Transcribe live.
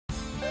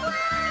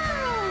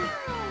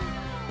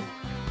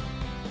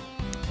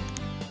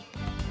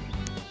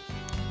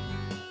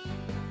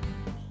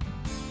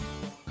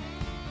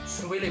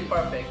really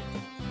perfect.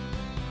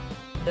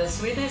 The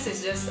sweetness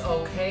is just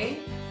okay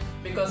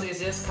because it's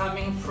just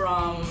coming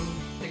from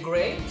the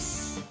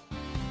grapes,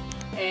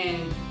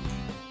 and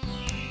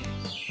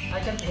I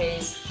can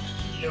taste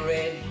the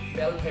red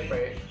bell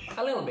pepper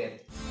a little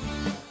bit.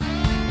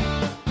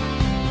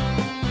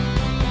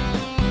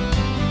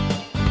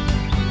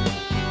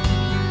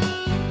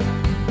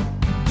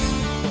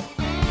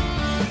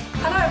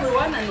 Hello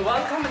everyone, and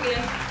welcome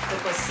again to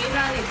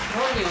Cocina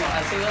Antonio,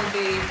 as we will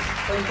be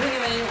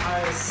continuing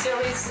our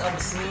series of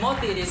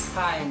smoothie this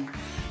time.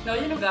 Now,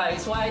 you know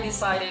guys, why I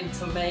decided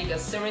to make a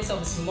series of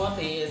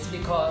smoothie is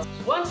because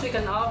once we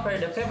can offer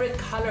the favorite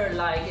color,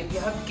 like if you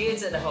have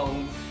kids at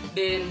home,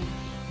 then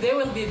they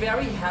will be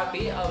very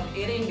happy of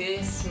eating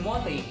this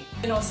smoothie.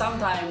 You know,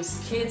 sometimes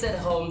kids at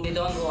home, they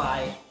don't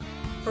like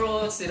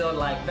fruits, they don't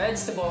like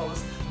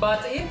vegetables,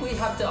 but if we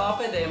have to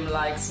offer them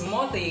like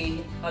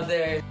smoothie of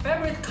their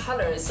favorite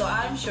colors, so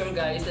I'm sure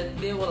guys that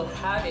they will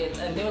have it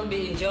and they will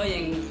be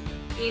enjoying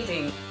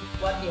eating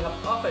what you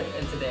have offered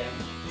into them.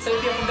 So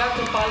if you forgot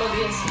to follow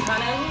this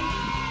channel,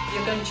 you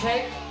can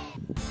check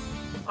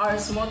our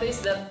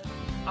smoothies that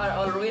are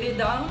already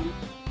done.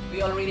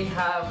 We already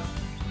have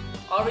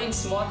orange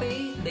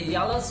smoothie, the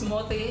yellow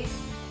smoothie,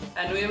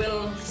 and we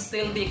will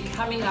still be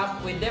coming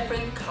up with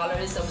different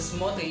colors of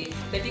smoothie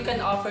that you can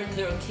offer to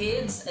your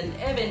kids and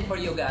even for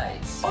you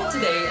guys. So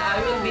today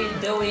I will be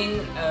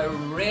doing a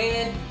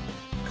red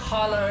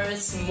color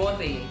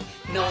smoothie.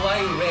 Now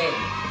why red?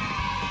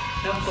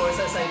 Now of course,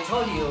 as I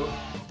told you,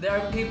 there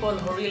are people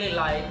who really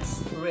like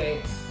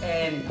red,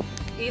 and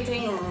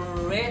eating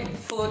red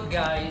food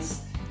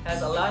guys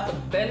has a lot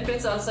of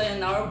benefits also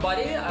in our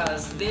body,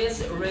 as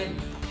these red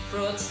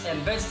fruits and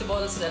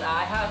vegetables that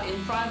I have in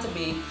front of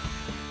me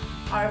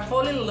are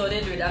fully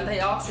loaded with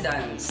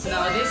antioxidants.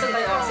 Now these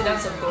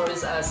antioxidants, of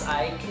course, as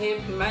I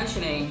keep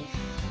mentioning,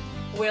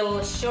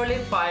 will surely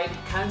fight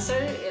cancer.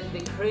 It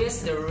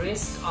decreases the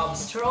risk of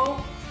stroke,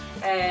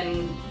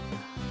 and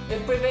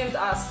it prevents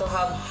us to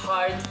have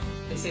heart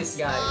disease,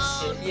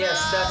 guys. Yes,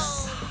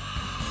 that's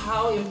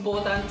how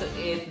important to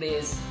eat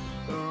this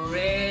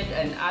red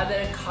and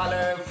other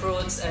color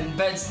fruits and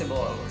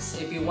vegetables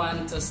if you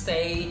want to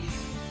stay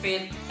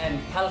fit and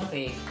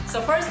healthy.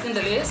 So first in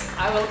the list,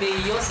 I will be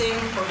using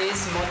for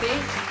this smoothie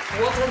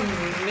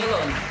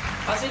watermelon.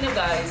 As you know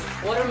guys,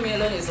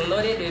 watermelon is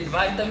loaded with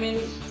vitamin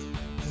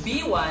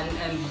B1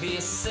 and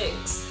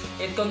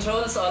B6. It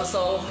controls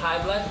also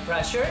high blood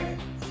pressure.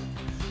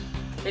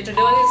 It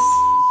reduces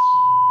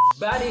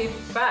body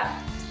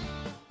fat.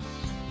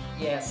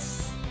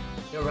 Yes,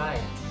 you're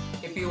right.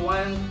 If you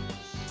want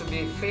to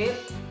be fit,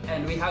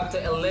 and we have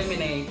to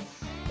eliminate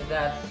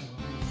that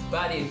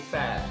body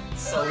fat,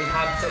 so we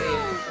have to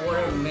eat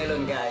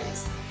watermelon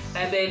guys.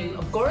 And then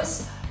of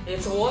course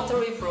it's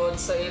watery fruit,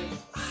 so it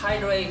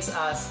hydrates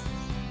us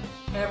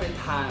every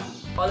time.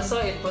 Also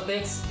it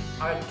protects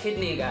our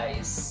kidney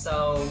guys,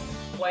 so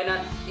why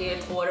not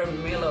eat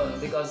watermelon,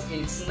 because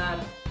it's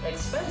not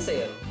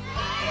expensive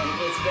and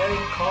it's very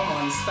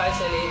common,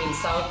 especially in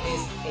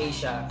Southeast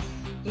Asia.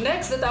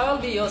 Next that I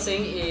will be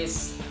using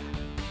is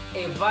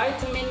a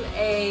vitamin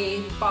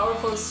A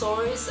powerful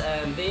source,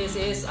 and this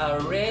is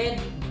a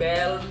red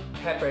bell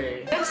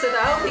pepper. Next that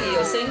I'll be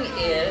using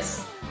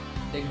is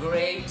the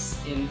grapes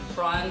in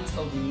front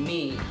of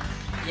me.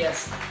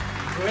 Yes,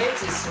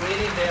 grapes is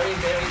really very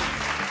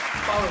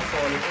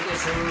powerful. It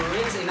is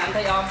rich in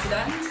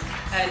antioxidants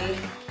and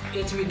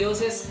it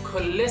reduces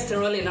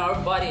cholesterol in our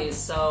bodies.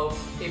 So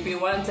if you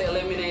want to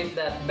eliminate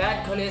that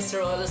bad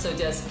cholesterol, so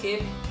just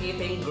keep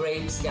eating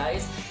grapes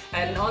guys.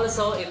 And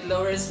also it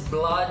lowers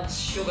blood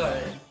sugar.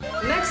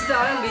 Next that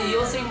I'll be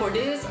using for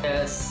this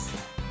is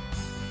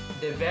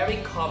the very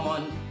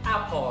common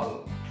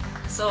apple.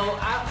 So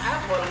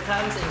apple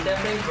comes in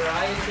different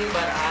variety,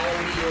 but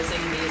I'll be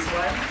using this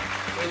one,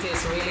 which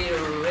is really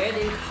red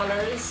in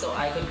color, so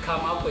I could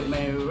come up with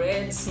my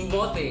red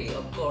smoothie,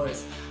 of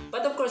course.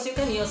 But of course you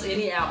can use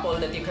any apple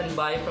that you can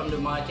buy from the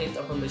market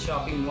or from the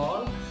shopping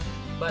mall.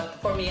 But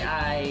for me,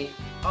 I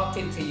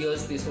opted to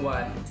use this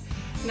one.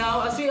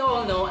 Now, as we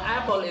all know,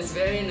 apple is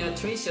very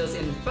nutritious.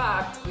 In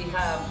fact, we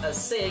have a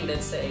saying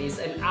that says,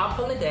 an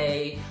apple a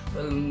day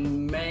will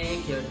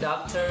make your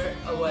doctor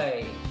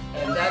away.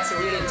 And that's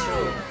really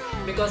true,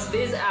 because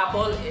this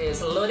apple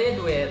is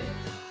loaded with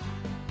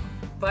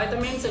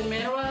vitamins and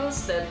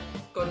minerals that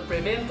could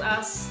prevent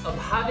us of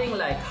having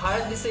like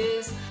heart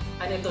disease,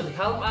 and it would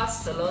help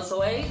us to lose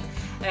weight,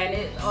 and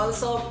it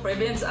also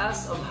prevents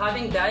us of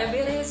having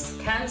diabetes,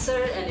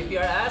 cancer, and if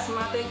you're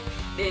asthmatic,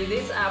 then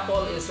this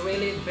apple is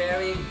really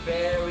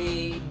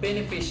very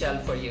beneficial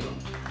for you.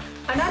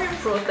 Another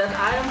fruit that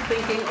I am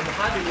thinking of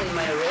having in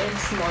my red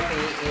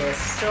smoothie is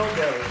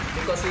strawberry,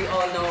 because we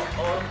all know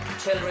all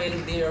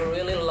children, they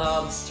really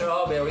love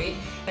strawberry,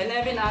 and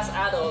even as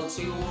adults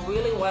we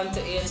really want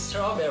to eat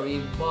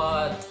strawberry.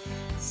 But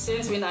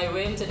since when I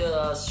went to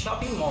the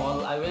shopping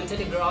mall, I went to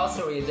the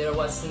grocery, there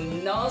was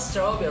no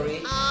strawberry.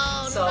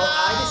 So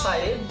I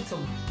decided to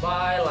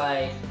buy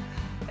like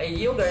a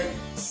yogurt,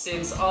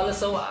 since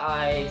also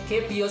I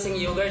keep using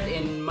yogurt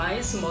in my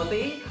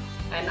smoothie.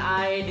 and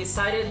I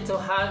decided to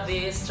have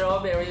this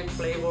strawberry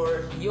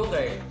flavored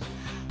yogurt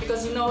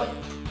because you know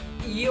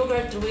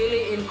yogurt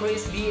really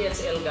increase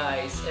DHL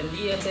guys, and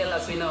DHL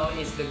as we know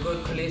is the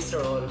good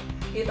cholesterol.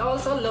 It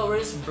also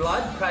lowers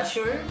blood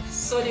pressure,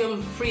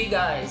 sodium free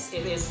guys,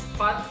 it is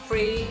fat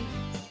free,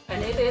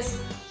 and it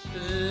is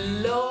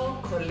low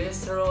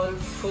cholesterol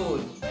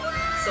food.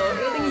 So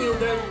eating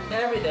yogurt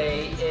every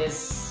day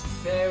is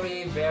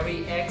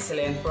very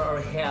excellent for our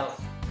health.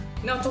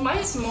 Now to my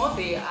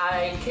smoothie,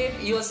 I keep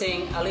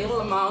using a little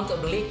amount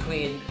of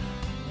liquid,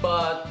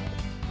 but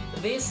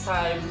this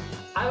time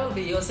I will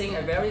be using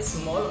a very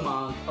small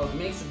amount of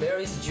mixed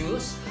berries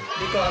juice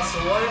because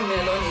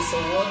watermelon is so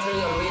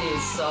watery already,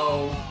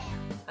 so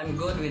I'm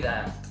good with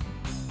that.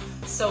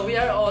 So we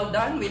are all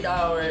done with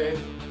our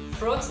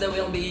fruits that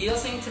we'll be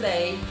using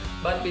today,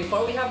 but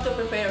before we have to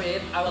prepare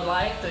it, I would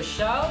like to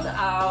shout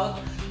out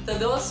to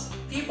those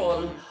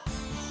people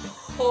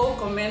who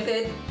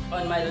commented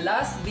on my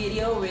last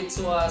video, which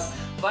was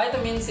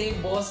vitamin C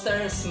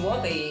booster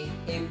smoothie.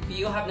 If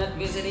you have not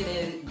visited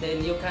it,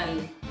 then you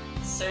can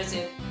search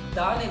it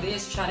down in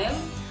this channel.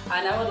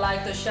 And I would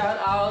like to shout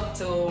out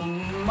to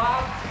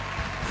Mac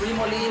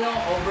Remolino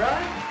Obra,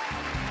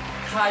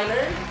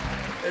 Tyler,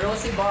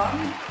 Rosie Baum,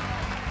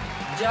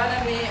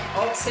 Janami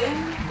Oxen,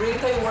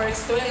 Britoy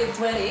Works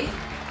 2020,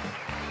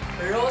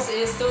 Rose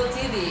is 2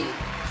 TV,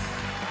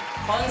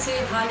 Honsi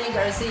Honey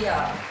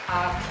Garcia,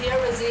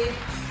 Akirazi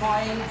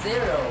Point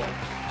Zero,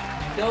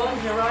 Don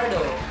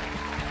Gerardo,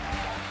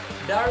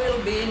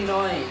 Daryl B.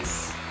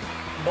 Noise,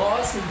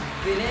 Boss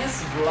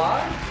Venus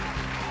Vlog,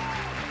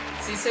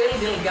 Cecil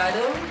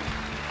Delgado,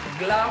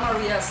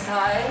 Glamaria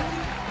Style,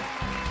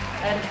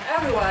 and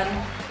everyone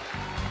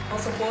who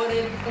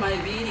supported my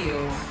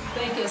video.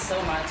 Thank you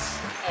so much,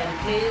 and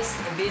please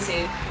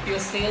visit if you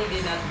still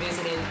did not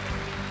visit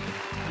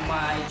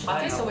my channel.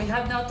 Okay, so we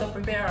have now to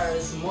prepare our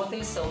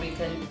smoothie so we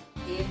can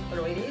eat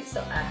already. So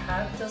I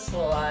have to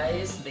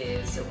slice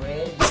this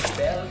red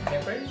bell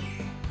pepper.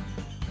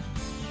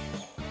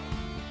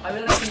 I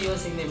will not be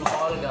using them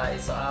all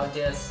guys, so I'll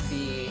just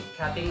be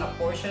cutting a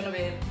portion of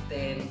it,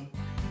 then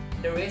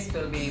the rest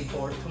will be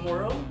for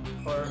tomorrow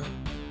or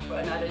for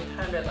another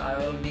time that I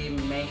will be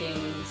making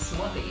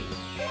smoothie.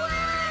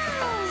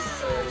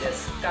 So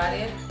just cut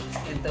it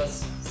into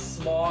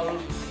small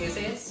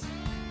pieces.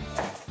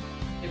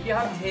 If you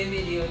have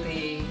heavy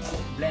duty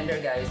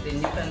blender guys,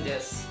 then you can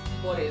just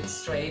put it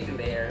straight in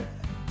there.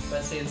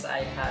 But since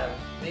I have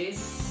these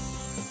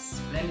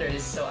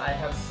blenders, so I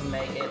have to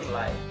make it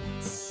like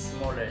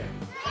smaller.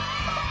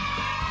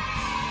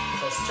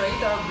 So straight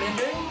to our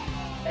blender,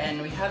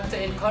 and we have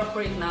to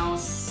incorporate now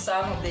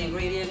some of the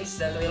ingredients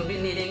that we'll be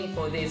needing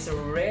for this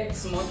red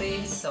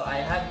smoothie. So I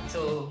have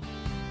to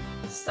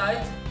start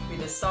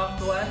with the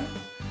soft one.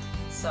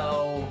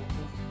 So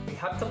we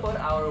have to put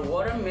our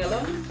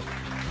watermelon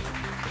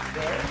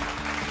there,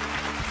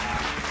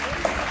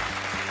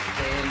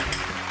 then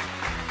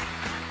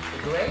the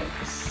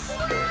grapes,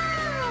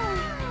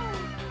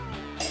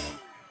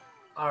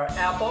 our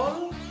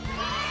apple,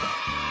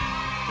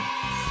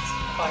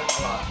 quite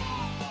a lot.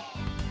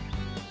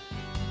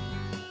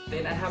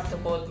 Then I have to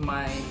put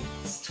my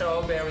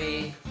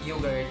strawberry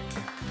yogurt.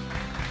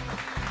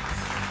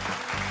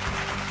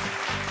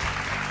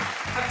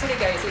 Actually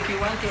guys, if you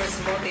want your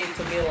smoothie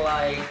to be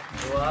like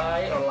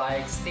dry or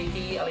like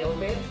sticky a little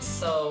bit,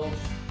 so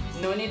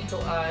no need to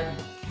add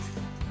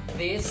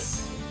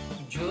this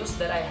juice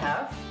that I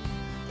have,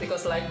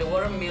 because like the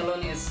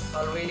watermelon is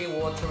already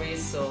watery,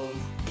 so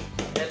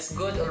that's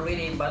good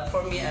already. But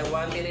for me, I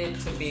wanted it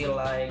to be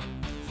like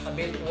a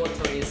bit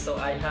watery, so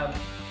I have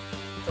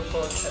to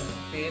put a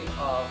bit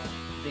of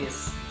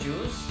this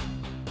juice.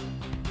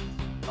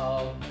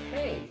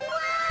 Okay,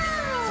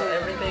 so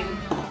everything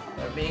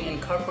are being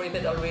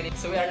incorporated already,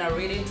 so we are now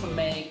ready to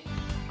make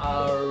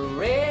our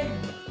red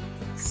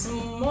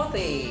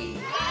smoothie.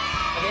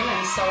 Again,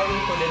 I'm sorry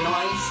for the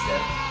noise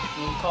that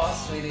it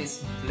caused with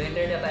this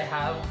blender that I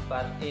have,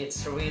 but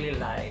it's really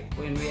like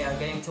when we are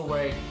going to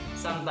work,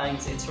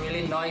 sometimes it's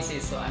really noisy,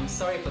 so I'm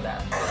sorry for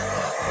that.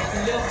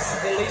 It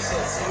looks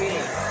delicious,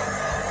 really.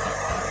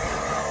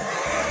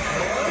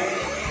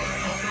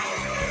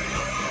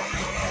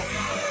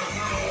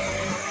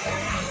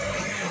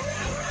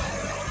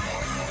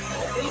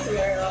 I think we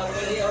are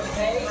already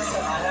okay, so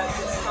I have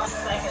just 5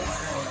 seconds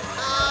more.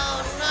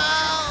 Oh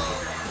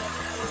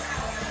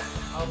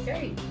no!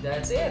 Okay,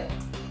 that's it.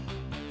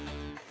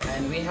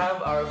 And we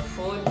have our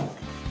food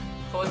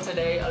for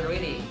today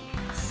already.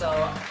 So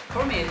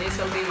for me, this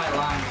will be my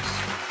lunch.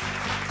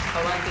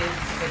 I wanted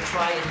to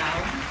try it now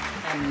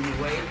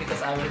and wait,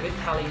 because I will be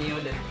telling you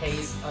the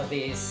taste of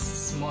this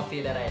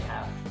smoothie that I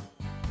have.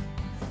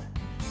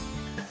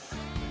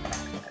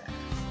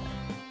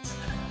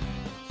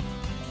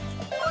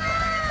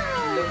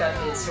 Look at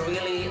it, it's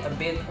really a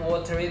bit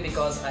watery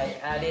because I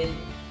added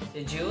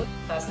the juice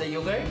plus the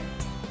yogurt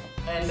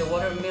and the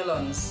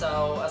watermelon.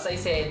 So as I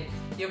said,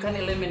 you can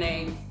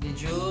eliminate the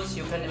juice,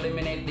 you can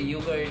eliminate the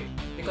yogurt,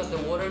 because the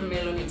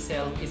watermelon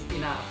itself is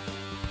enough.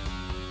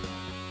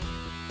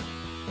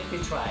 Let me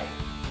try.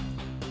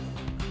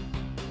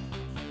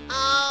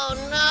 Oh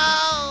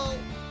no!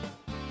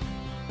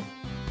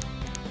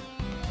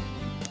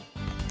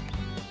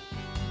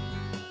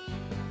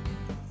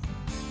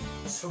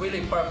 It's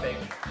really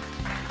perfect.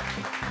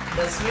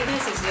 The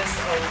sweetness is just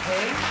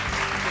okay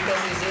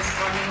because it's just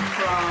coming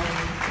from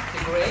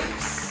the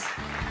grapes,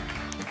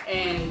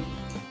 and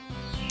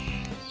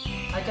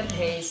I can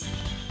taste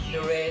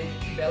the red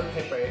bell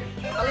pepper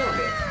a little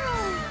bit.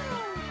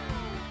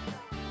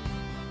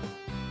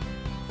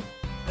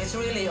 It's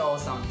really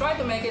awesome. Try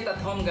to make it at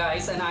home,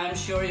 guys, and I'm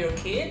sure your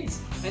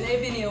kids and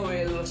even you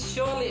will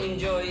surely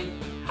enjoy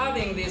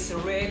having this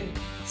red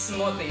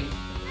smoothie.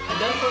 And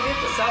don't forget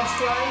to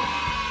subscribe,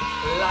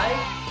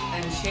 like,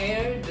 and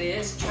share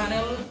this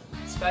channel,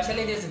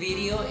 especially this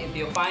video, if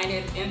you find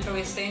it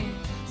interesting,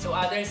 so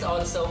others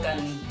also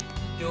can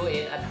do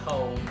it at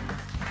home.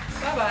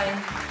 Bye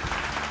bye.